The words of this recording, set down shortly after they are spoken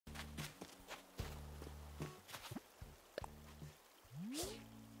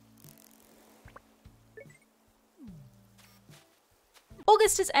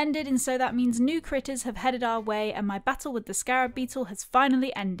August has ended, and so that means new critters have headed our way, and my battle with the scarab beetle has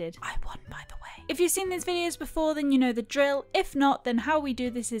finally ended. I won, by the way. If you've seen these videos before, then you know the drill. If not, then how we do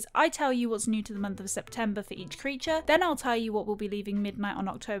this is I tell you what's new to the month of September for each creature, then I'll tell you what will be leaving midnight on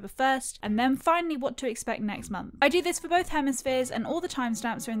October 1st, and then finally what to expect next month. I do this for both hemispheres, and all the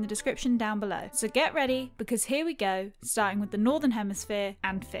timestamps are in the description down below. So get ready, because here we go, starting with the Northern Hemisphere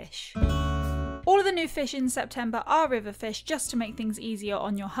and fish. All of the new fish in September are river fish, just to make things easier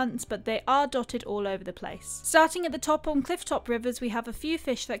on your hunts, but they are dotted all over the place. Starting at the top on clifftop rivers, we have a few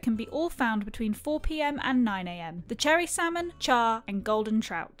fish that can be all found between 4 PM and 9 AM. The cherry salmon, char, and golden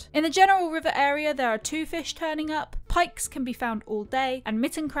trout. In the general river area, there are 2 fish turning up. Pikes can be found all day, and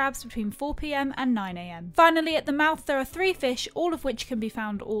mitten crabs between 4 PM and 9 AM. Finally, at the mouth, there are 3 fish, all of which can be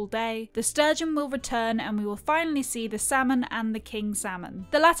found all day. The sturgeon will return, and we will finally see the salmon and the king salmon.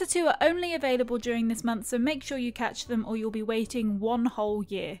 The latter 2 are only available during this month, so make sure you catch them or you'll be waiting 1 whole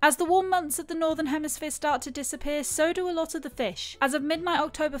year. As the warm months of the Northern Hemisphere start to disappear, so do a lot of the fish. As of midnight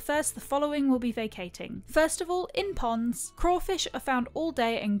October 1st, the following will be vacating. First of all, in ponds, crawfish are found all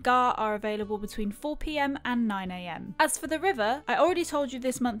day and gar are available between 4 PM and 9 AM. As for the river, I already told you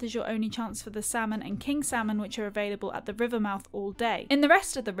this month is your only chance for the salmon and king salmon, which are available at the river mouth all day. In the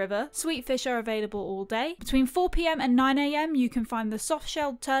rest of the river, sweet fish are available all day. Between 4 PM and 9 AM you can find the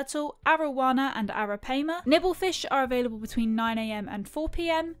soft-shelled turtle, arowana and arapaima. Nibblefish are available between 9 AM and 4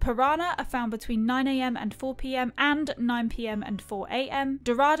 PM. Piranha are found between 9 AM and 4 PM and 9 PM and 4 AM.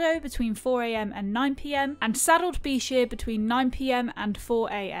 Dorado between 4 AM and 9 PM. And saddled beeshear between 9 PM and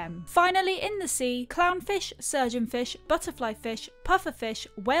 4 AM. Finally, in the sea, clownfish, surgeonfish, butterfly fish, pufferfish,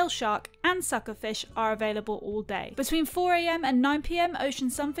 whale shark, and suckerfish are available all day. Between 4 AM and 9 PM, ocean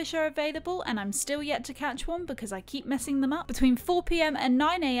sunfish are available, and I'm still yet to catch one because I keep messing them up. Between 4 PM and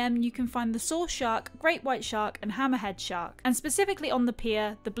 9 AM, you can find the saw shark, great white shark, and hammerhead shark. And specifically on the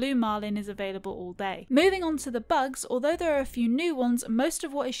pier, the blue marlin is available all day. Moving on to the bugs, although there are a few new ones, most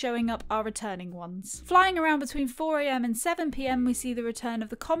of what is showing up are returning ones. Flying around between 4 AM and 7 PM, we see the return of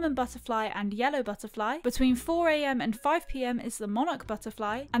the common butterfly and yellow butterfly. Between 4 AM and 5 PM is the monarch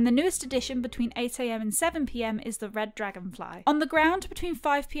butterfly, and the newest addition between 8 AM and 7 PM is the red dragonfly. On the ground between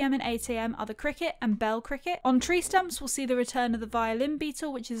 5 PM and 8 AM are the cricket and bell cricket. On tree stumps we'll see the return of the violin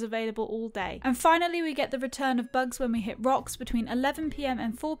beetle, which is available all day. And finally we get the return of bugs when we hit rocks. Between 11 PM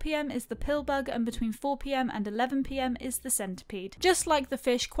and 4 PM is the pill bug, and between 4 PM and 11 PM is the centipede. Just like the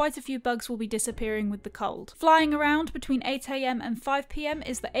fish, quite a few bugs will be disappearing with the cold. Flying around between 8 AM and 5 PM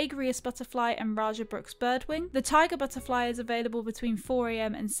is the agrius butterfly and Raja Brooks birdwing. The tiger butterfly is available between 4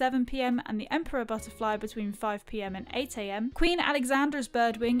 AM and 7 PM, and the emperor butterfly between 5 PM and 8 AM. Queen Alexandra's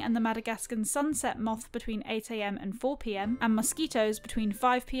birdwing and the Madagascan sunset moth between 8 AM and 4 PM, and mosquitoes between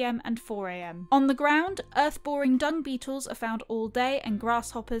 5 PM and 4 AM. On the ground, earth-boring dung beetles are found all day, and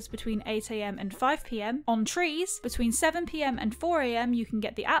grasshoppers between 8 AM and 5 PM. On trees, between 7 PM and 4 AM you can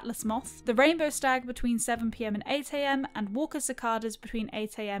get the atlas moth, the rainbow stag between 7 PM and 8 AM, and walker cicadas between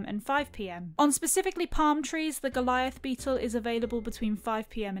 8 AM and 5 PM. On specifically palm trees, the Goliath beetle is available between 5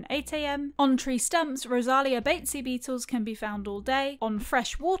 PM and 8 AM. On tree stumps, Rosalia batesii beetles can be found all day. On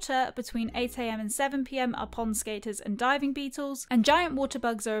fresh water, between 8 AM and 7 PM are pond skaters and diving beetles, and giant water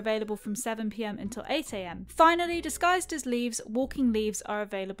bugs are available from 7 PM until 8 AM. Finally, disguised as leaves, walking leaves are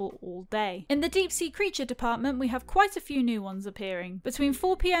available all day. In the deep sea creature department, we have quite a few new ones appearing. Between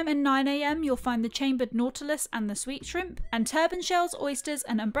 4 PM and 9 AM you'll find the chambered nautilus and the sweet shrimp, and turban shells, oysters,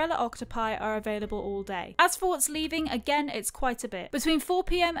 and umbrella octopi are available all day. As for what's leaving, again it's quite a bit. Between 4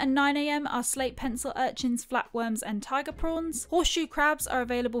 PM and 9 AM are slate pencil urchins, flatworms, and tiger prawns. Horseshoe crabs are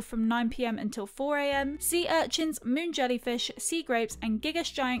available from 9 PM until 4 AM. Sea urchins, moon jellyfish, sea grapes, and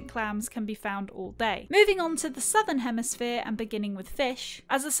gigas giant clams can be found all day. Moving on to the southern hemisphere and beginning with fish.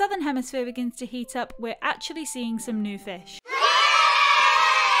 As the southern hemisphere begins to heat up, we're actually seeing some new fish.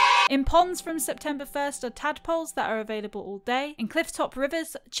 In ponds from September 1st are tadpoles that are available all day. In clifftop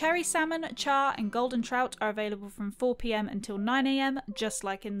rivers, cherry salmon, char, and golden trout are available from 4 PM until 9 AM, just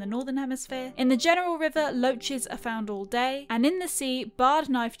like in the northern hemisphere. In the general river, loaches are found all day. And in the sea, barred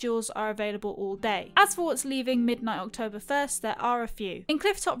knife jaws are available all day. As for what's leaving midnight October 1st, there are a few. In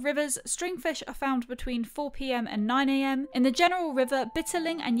clifftop rivers, stringfish are found between 4 PM and 9 AM. In the general river,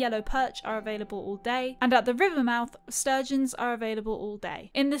 bitterling and yellow perch are available all day. And at the river mouth, sturgeons are available all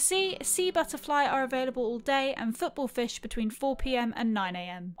day. In the sea butterfly are available all day, and football fish between 4 PM and 9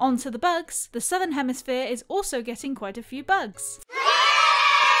 AM. On to the bugs. The southern hemisphere is also getting quite a few bugs.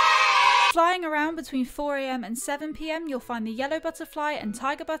 Flying around between 4 AM and 7 PM, you'll find the yellow butterfly and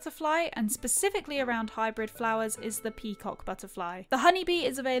tiger butterfly, and specifically around hybrid flowers is the peacock butterfly. The honeybee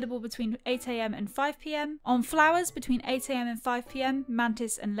is available between 8 AM and 5 PM. On flowers between 8 AM and 5 PM,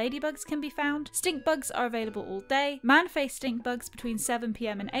 mantis and ladybugs can be found. Stink bugs are available all day. Man-faced stink bugs between 7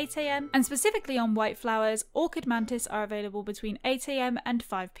 PM and 8 AM, and specifically on white flowers, orchid mantis are available between 8 AM and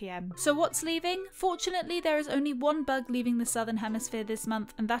 5 PM. So what's leaving? Fortunately, there is only one bug leaving the southern hemisphere this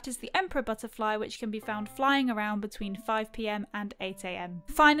month, and that is the emperor butterfly, which can be found flying around between 5 PM and 8 AM.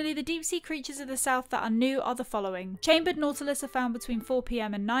 Finally, the deep sea creatures of the south that are new are the following. Chambered nautilus are found between 4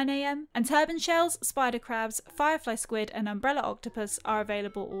 PM and 9 AM, and turban shells, spider crabs, firefly squid and umbrella octopus are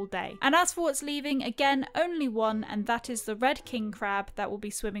available all day. And as for what's leaving, again, only one, and that is the red king crab that will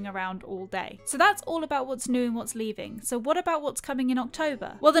be swimming around all day. So that's all about what's new and what's leaving. So what about what's coming in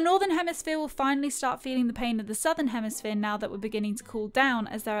October? Well, the northern hemisphere will finally start feeling the pain of the southern hemisphere now that we're beginning to cool down,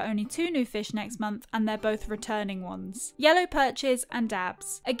 as there are only 2 new fish next month, and they're both returning ones. Yellow perches and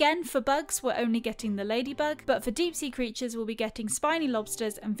dabs. Again, for bugs, we're only getting the ladybug, but for deep sea creatures, we'll be getting spiny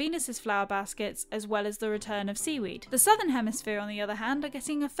lobsters and Venus's flower baskets, as well as the return of seaweed. The southern hemisphere, on the other hand, are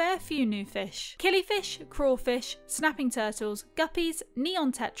getting a fair few new fish. Killifish, crawfish, snapping turtles, guppies,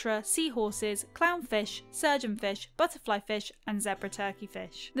 neon tetra, seahorses, clownfish, surgeonfish, butterfly fish, and zebra turkey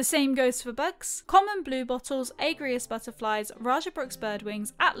fish. The same goes for bugs. Common blue bottles, agrias butterflies, Rajabrooks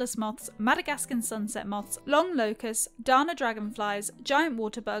birdwings, atlas moths, Madagascan sunset moths, long locusts, Dana dragonflies, giant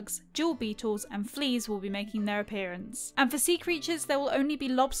water bugs, jewel beetles, and fleas will be making their appearance. And for sea creatures, there will only be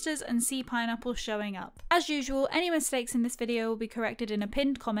lobsters and sea pineapples showing up. As usual, any mistakes in this video will be corrected in a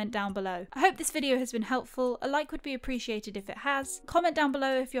pinned comment down below. I hope this video has been helpful. A like would be appreciated if it has. Comment down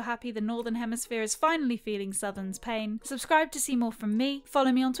below if you're happy the northern hemisphere is finally feeling southern's pain. Subscribe to see more from me.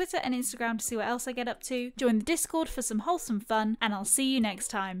 Follow me on Twitter and Instagram to see what else I get up to. Join the Discord for some wholesome fun, and I'll see you next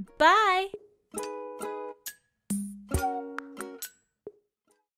time. Bye!